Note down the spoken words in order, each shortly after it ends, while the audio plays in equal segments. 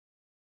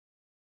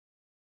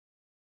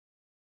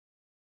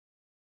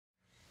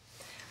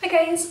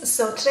guys,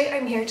 so today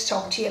I'm here to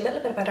talk to you a little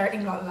bit about our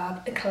Inglot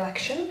Lab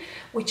collection,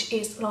 which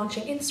is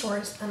launching in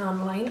stores and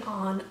online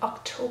on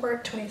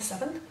October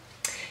 27th.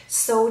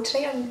 So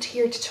today I'm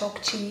here to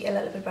talk to you a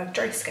little bit about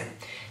dry skin.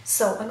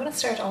 So I'm going to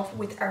start off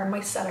with our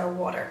Micellar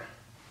Water.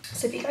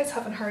 So if you guys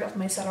haven't heard of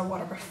Micellar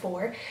Water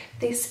before,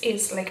 this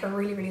is like a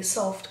really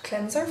soft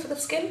cleanser for the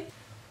skin.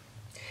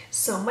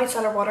 So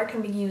micellar water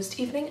can be used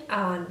evening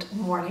and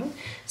morning.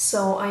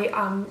 So I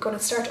am going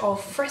to start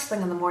off first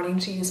thing in the morning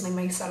to use my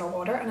micellar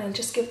water, and I'll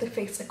just give the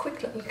face a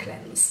quick little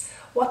cleanse.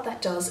 What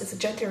that does is it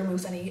gently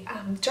removes any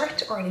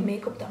dirt or any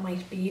makeup that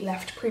might be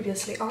left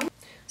previously on.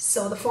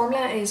 So the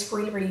formula is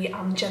really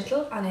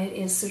gentle, and it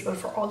is suitable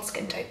for all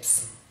skin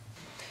types.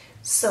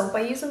 So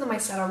by using the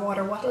micellar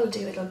water, what it'll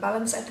do, it'll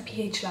balance out the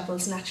pH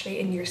levels naturally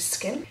in your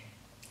skin.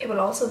 It will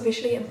also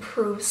visually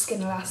improve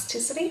skin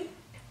elasticity,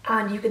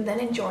 and you can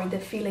then enjoy the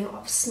feeling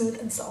of smooth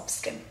and soft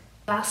skin.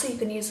 Lastly, you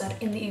can use that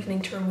in the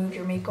evening to remove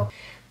your makeup.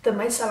 The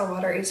micellar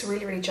water is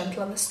really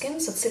gentle on the skin,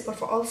 so it's suitable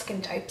for all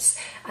skin types,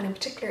 and in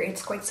particular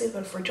it's quite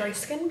suitable for dry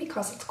skin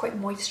because it's quite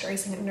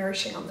moisturising and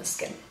nourishing on the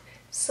skin.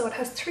 So it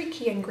has 3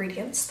 key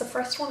ingredients. The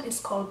first one is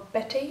called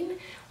betaine,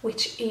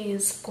 which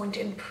is going to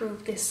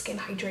improve the skin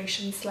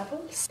hydration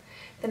levels.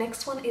 The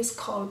next one is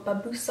called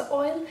babusa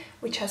oil,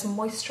 which has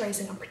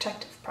moisturising and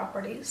protective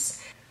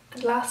properties.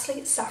 And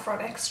lastly,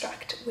 saffron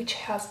extract, which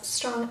has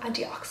strong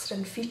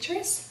antioxidant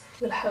features,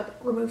 will help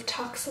remove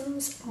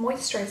toxins,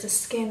 moisturise the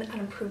skin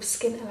and improve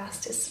skin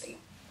elasticity.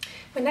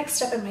 My next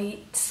step in my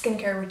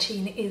skincare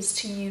routine is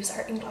to use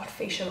our Inglot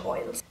facial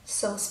oils.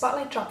 So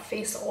Spotlight Drop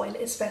Face Oil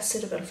is best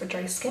suitable for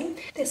dry skin.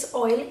 This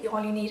oil,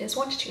 all you need is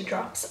 1 to 2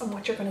 drops, and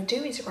what you're going to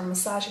do is you're going to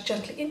massage it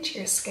gently into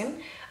your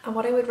skin, and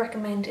what I would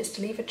recommend is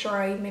to leave it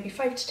dry maybe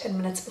 5 to 10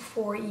 minutes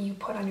before you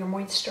put on your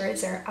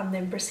moisturiser and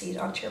then proceed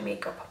onto your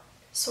makeup.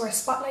 So our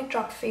Spotlight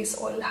Drop Face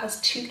Oil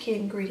has 2 key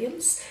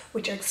ingredients,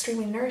 which are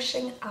extremely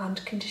nourishing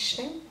and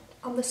conditioning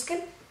on the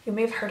skin. You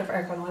may have heard of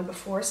argan oil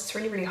before, so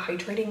it's really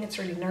hydrating, it's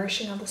really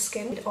nourishing on the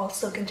skin. It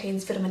also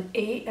contains vitamin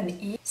A and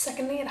E.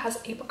 Secondly, it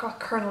has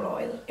apricot kernel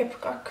oil.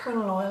 Apricot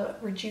kernel oil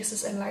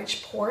reduces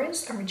enlarged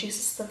pores and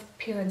reduces the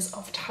appearance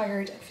of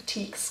tired and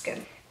fatigued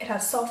skin. It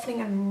has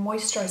softening and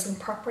moisturising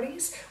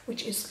properties,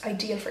 which is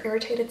ideal for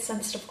irritated,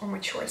 sensitive or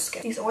mature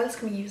skin. These oils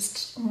can be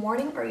used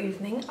morning or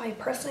evening. I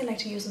personally like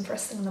to use them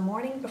first thing in the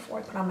morning before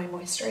I put on my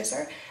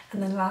moisturiser,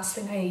 and then last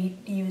thing I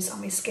use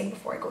on my skin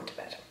before I go to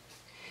bed.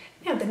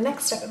 Now, the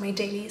next step in my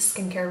daily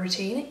skincare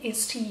routine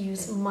is to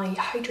use my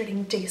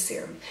Hydrating Day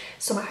Serum.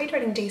 So my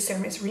Hydrating Day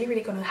Serum is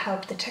really going to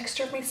help the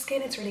texture of my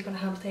skin. It's really going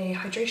to help the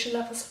hydration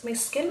levels of my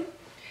skin.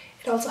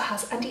 It also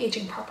has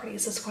anti-aging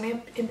properties. It's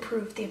going to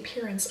improve the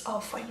appearance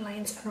of fine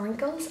lines and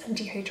wrinkles and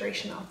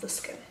dehydration of the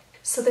skin.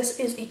 So this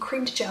is a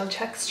cream to gel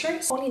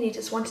texture. So all you need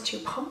is 1 to 2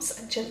 pumps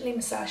and gently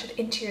massage it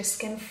into your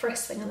skin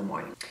first thing in the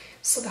morning.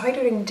 So the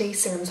Hydrating Day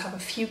Serums have a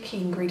few key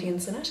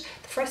ingredients in it.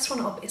 The first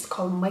one up is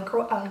called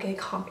microalgae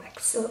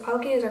complex. So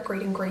algae are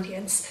great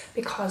ingredients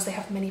because they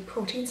have many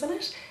proteins in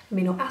it,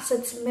 amino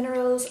acids,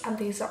 minerals, and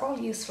these are all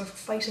useful for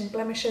fighting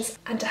blemishes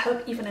and to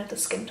help even out the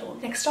skin tone.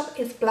 Next up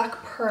is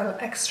black pearl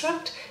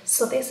extract.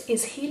 So this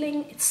is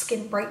healing, it's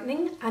skin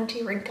brightening,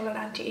 anti-wrinkle and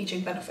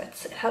anti-aging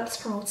benefits. It helps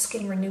promote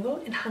skin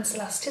renewal, enhance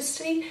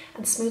elasticity,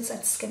 and smooths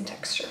out skin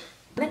texture.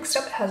 Next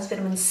up, it has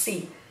vitamin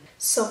C.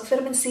 So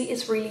vitamin C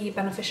is really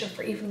beneficial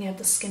for evening out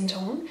the skin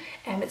tone,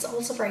 and it's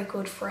also very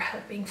good for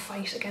helping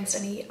fight against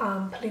any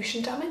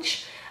pollution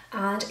damage,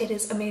 and it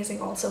is amazing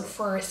also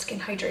for skin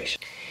hydration.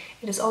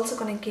 It is also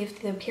going to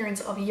give the appearance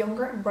of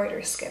younger and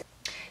brighter skin.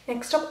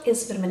 Next up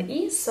is vitamin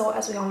E. So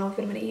as we all know,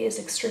 vitamin E is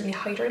extremely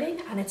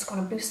hydrating, and it's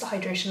going to boost the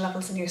hydration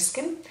levels in your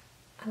skin.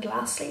 And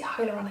lastly,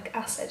 hyaluronic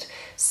acid.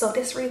 So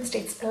this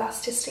reinstates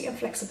elasticity and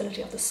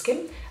flexibility of the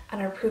skin,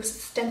 and it improves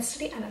its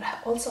density, and it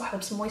also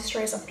helps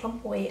moisturise and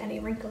plump away any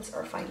wrinkles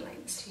or fine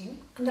lines.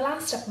 And the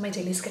last step in my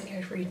daily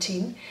skincare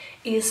routine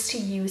is to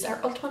use our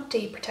Ultimate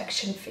Day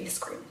Protection Face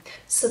Cream.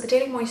 So the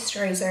daily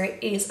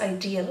moisturiser is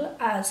ideal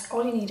as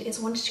all you need is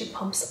 1 to 2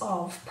 pumps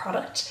of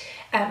product.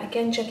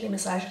 Again, gently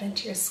massage it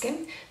into your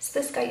skin. So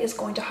this guy is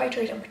going to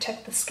hydrate and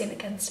protect the skin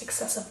against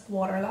excessive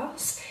water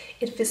loss.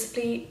 It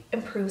visibly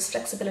improves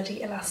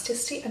flexibility,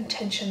 elasticity and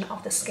tension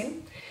of the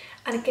skin.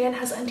 And again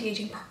has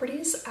anti-aging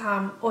properties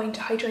owing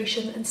to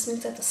hydration, and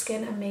smooths out the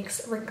skin and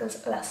makes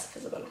wrinkles less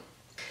visible.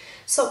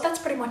 So that's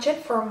pretty much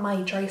it for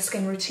my dry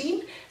skin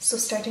routine. So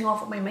starting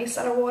off with my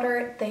micellar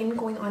water, then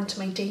going on to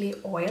my daily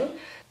oil,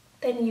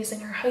 then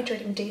using our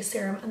Hydrating Day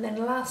Serum, and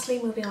then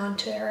lastly moving on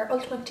to our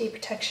Ultimate Day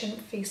Protection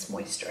Face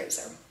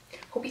Moisturiser.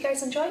 Hope you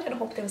guys enjoyed, and I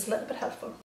hope that was a little bit helpful.